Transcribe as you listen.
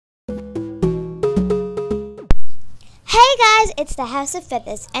guys, it's the House of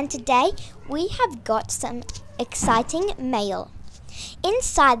Feathers, and today we have got some exciting mail.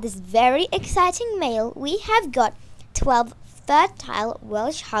 Inside this very exciting mail, we have got 12 fertile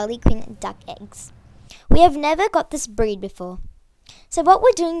Welsh Harlequin duck eggs. We have never got this breed before. So what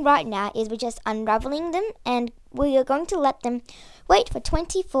we're doing right now is we're just unraveling them, and we are going to let them wait for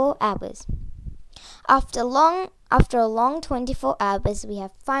 24 hours. After a long 24 hours, we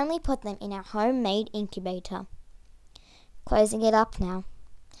have finally put them in our homemade incubator. Closing it up now.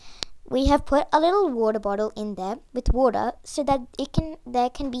 We have put a little water bottle in there with water so that there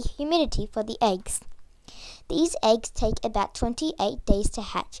can be humidity for the eggs. These eggs take about 28 days to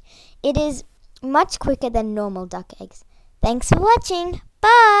hatch. It is much quicker than normal duck eggs. Thanks for watching.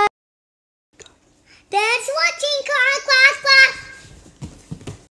 Bye! Thanks for watching, class.